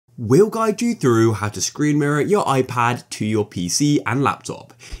we'll guide you through how to screen mirror your iPad to your PC and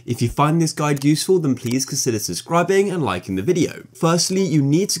laptop. If you find this guide useful, then please consider subscribing and liking the video. Firstly, you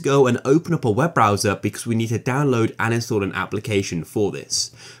need to go and open up a web browser because we need to download and install an application for this.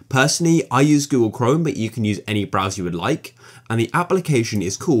 Personally, I use Google Chrome, but you can use any browser you would like. And the application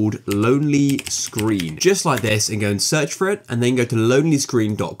is called Lonely Screen. Just like this, and go and search for it and then go to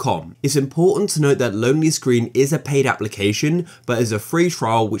lonelyscreen.com. It's important to note that Lonely Screen is a paid application, but is a free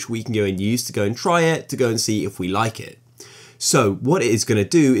trial which we can go and use to go and try it, to go and see if we like it. So what it is going to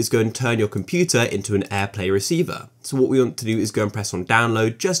do is go and turn your computer into an AirPlay receiver. So what we want to do is go and press on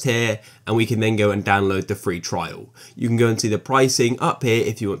download just here, and we can then go and download the free trial. You can go and see the pricing up here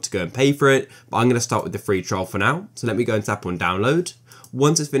if you want to go and pay for it, but I'm going to start with the free trial for now. So let me go and tap on download.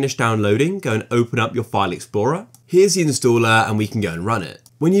 Once it's finished downloading, go and open up your file explorer. Here's the installer and we can go and run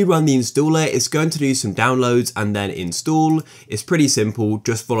it. When you run the installer, it's going to do some downloads and then install. It's pretty simple,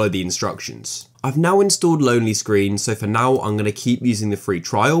 just follow the instructions. I've now installed Lonely Screen, so for now I'm going to keep using the free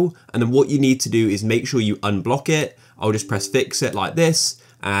trial, and then what you need to do is make sure you unblock it. I'll just press fix it like this,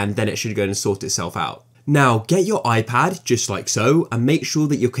 and then it should go and sort itself out. Now get your iPad just like so, and make sure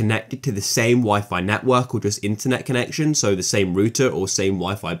that you're connected to the same Wi-Fi network or just internet connection, so the same router or same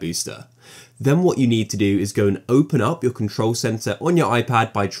Wi-Fi booster. Then what you need to do is go and open up your control center on your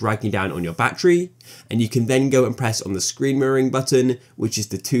iPad by dragging down on your battery, and you can then go and press on the screen mirroring button, which is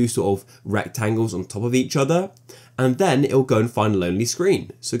the two sort of rectangles on top of each other, and then it'll go and find Lonely Screen.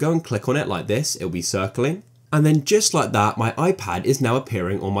 So go and click on it like this, it'll be circling. And then just like that, my iPad is now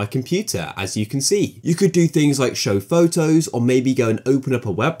appearing on my computer, as you can see. You could do things like show photos, or maybe go and open up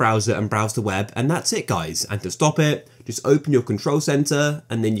a web browser and browse the web, and that's it guys. And to stop it, just open your control center,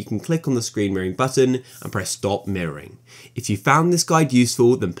 and then you can click on the screen mirroring button and press stop mirroring. If you found this guide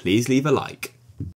useful, then please leave a like.